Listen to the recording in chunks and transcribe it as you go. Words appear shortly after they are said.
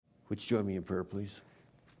Would you join me in prayer, please?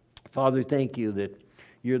 Father, thank you that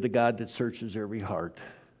you're the God that searches every heart.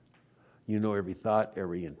 You know every thought,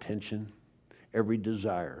 every intention, every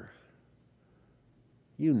desire.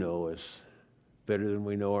 You know us better than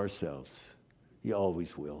we know ourselves. You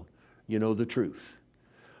always will. You know the truth.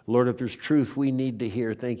 Lord, if there's truth we need to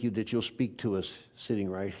hear, thank you that you'll speak to us sitting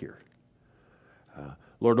right here.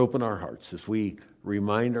 Lord, open our hearts as we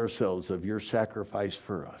remind ourselves of your sacrifice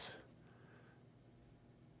for us.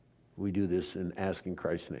 We do this and ask in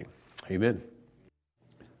Christ's name. Amen.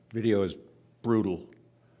 Video is brutal.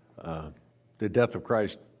 The death of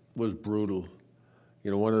Christ was brutal. You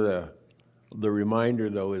know, one of the reminder,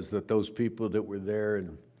 though, is that those people that were there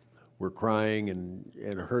and were crying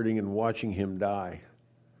and hurting and watching him die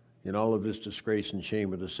in all of this disgrace and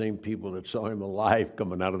shame are the same people that saw him alive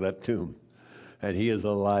coming out of that tomb. And he is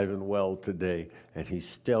alive and well today, and he's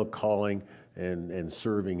still calling and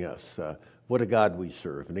serving us. What a God we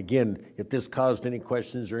serve. And again, if this caused any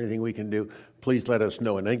questions or anything we can do, please let us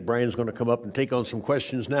know. And I think Brian's going to come up and take on some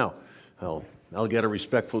questions now. I'll get a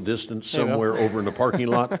respectful distance somewhere over in the parking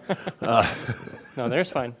lot. No, there's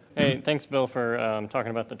fine. Hey, thanks, Bill, for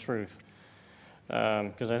talking about the truth.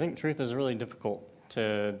 Because I think truth is really difficult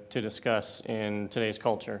to discuss in today's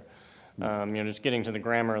culture. Just getting to the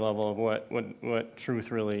grammar level of what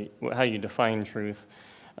truth really, how you define truth,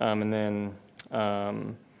 and then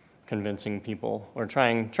convincing people or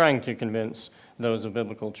trying to convince those of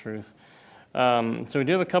biblical truth. So we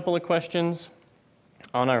do have a couple of questions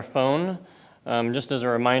on our phone. Just as a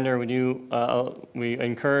reminder, we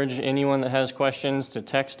encourage anyone that has questions to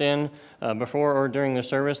text in before or during the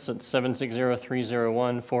service at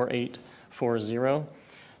 760-301-4840.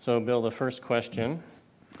 So Bill, the first question.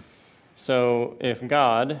 So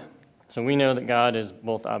so we know that God is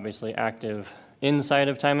both obviously active inside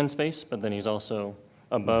of time and space, but then he's also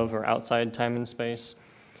above or outside time and space.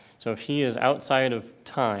 So if he is outside of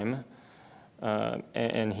time,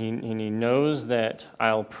 and he knows that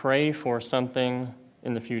I'll pray for something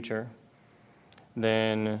in the future,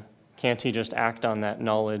 then can't he just act on that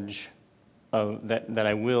knowledge of that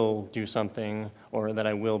I will do something or that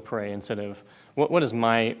I will pray instead of what is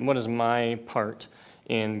my part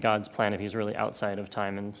in God's plan if he's really outside of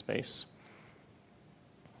time and space?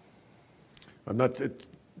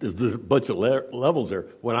 There's a bunch of levels there.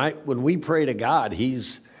 When we pray to God,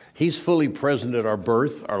 He's fully present at our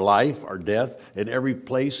birth, our life, our death, and every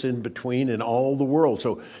place in between in all the world.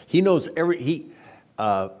 So He knows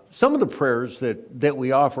some of the prayers that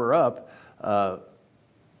we offer up are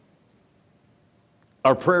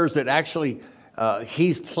prayers that actually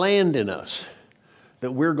He's planned in us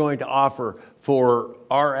that we're going to offer for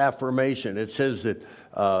our affirmation. It says that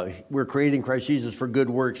we're creating Christ Jesus for good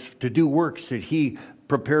works, to do works that He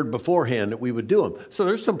prepared beforehand that we would do them. So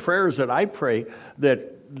there's some prayers that I pray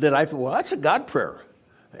that I feel, well, that's a God prayer.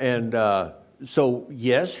 And so,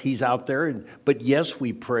 yes, He's out there, but yes,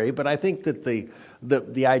 we pray. But I think that the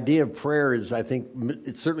idea of prayer is, I think,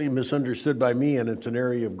 it's certainly misunderstood by me, and it's an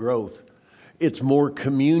area of growth. It's more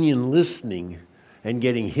communion listening and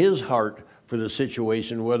getting His heart for the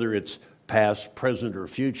situation, whether it's past, present, or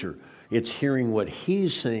future. It's hearing what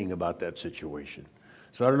He's saying about that situation.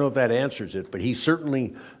 So I don't know if that answers it, but He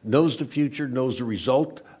certainly knows the future, knows the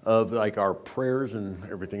result of like our prayers and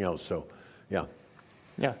everything else. So, yeah.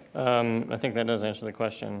 Yeah, I think that does answer the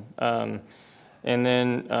question. And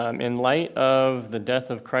then in light of the death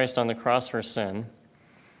of Christ on the cross for sin,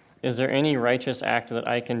 is there any righteous act that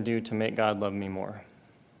I can do to make God love me more?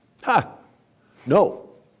 No.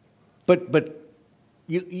 But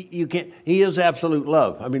you can't. He is absolute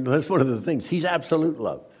love. I mean, that's one of the things. He's absolute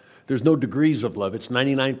love. There's no degrees of love. It's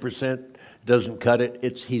 99%, doesn't cut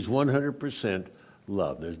it. He's 100%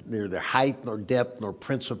 love. There's neither height nor depth nor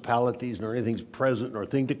principalities nor anything's present nor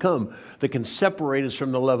thing to come that can separate us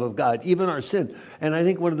from the love of God, even our sin. And I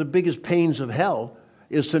think one of the biggest pains of hell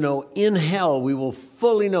is to know in hell we will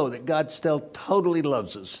fully know that God still totally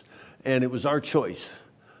loves us. And it was our choice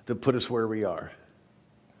to put us where we are.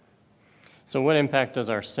 So what impact does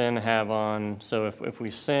our sin have on, so if we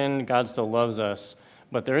sin, God still loves us,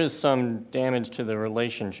 but there is some damage to the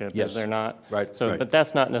relationship, yes. Is there not? Right. So, right. But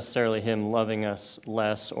that's not necessarily Him loving us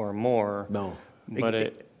less or more. No.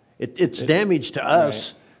 But it's damage to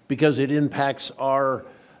us, right, because it impacts our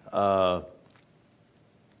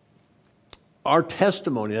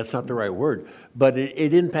testimony. That's not the right word, but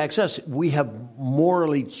it impacts us. We have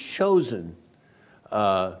morally chosen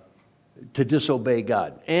to disobey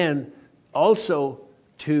God, and also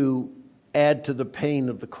to add to the pain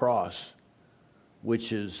of the cross,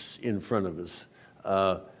 which is in front of us.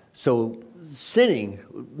 So sinning,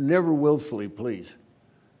 never willfully, please.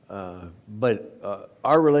 But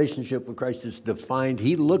our relationship with Christ is defined.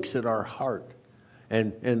 He looks at our heart,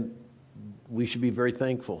 and we should be very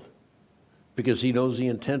thankful because he knows the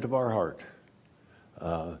intent of our heart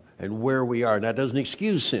and where we are. That doesn't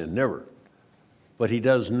excuse sin, never. But he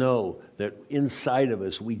does know that inside of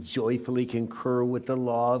us we joyfully concur with the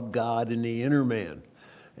law of God in the inner man,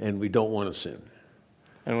 and we don't want to sin.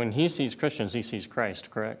 And when he sees Christians, he sees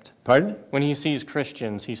Christ, correct? Pardon? When he sees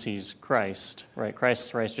Christians, he sees Christ, right?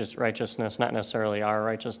 Christ's righteousness, not necessarily our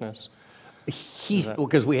righteousness.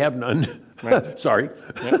 Because we have none. Right. Sorry.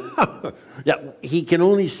 Yep. Yeah, he can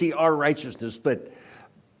only see our righteousness, but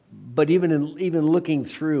even looking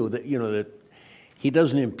through that, that he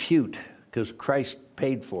doesn't impute because Christ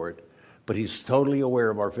paid for it, but he's totally aware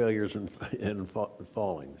of our failures and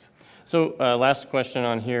fallings. So last question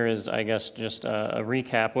on here is, I guess, just a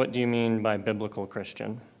recap. What do you mean by biblical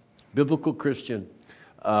Christian? Biblical Christian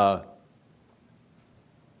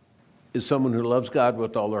is someone who loves God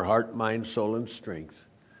with all their heart, mind, soul, and strength,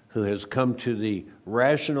 who has come to the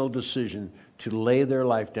rational decision to lay their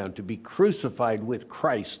life down, to be crucified with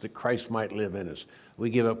Christ, that Christ might live in us. We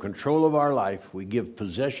give up control of our life. We give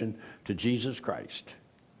possession to Jesus Christ.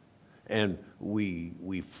 And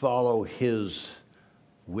we follow his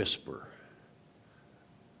whisper.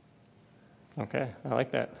 Okay, I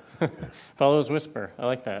like that. Follow his whisper. I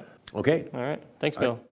like that. Okay? All right. Thanks, Bill.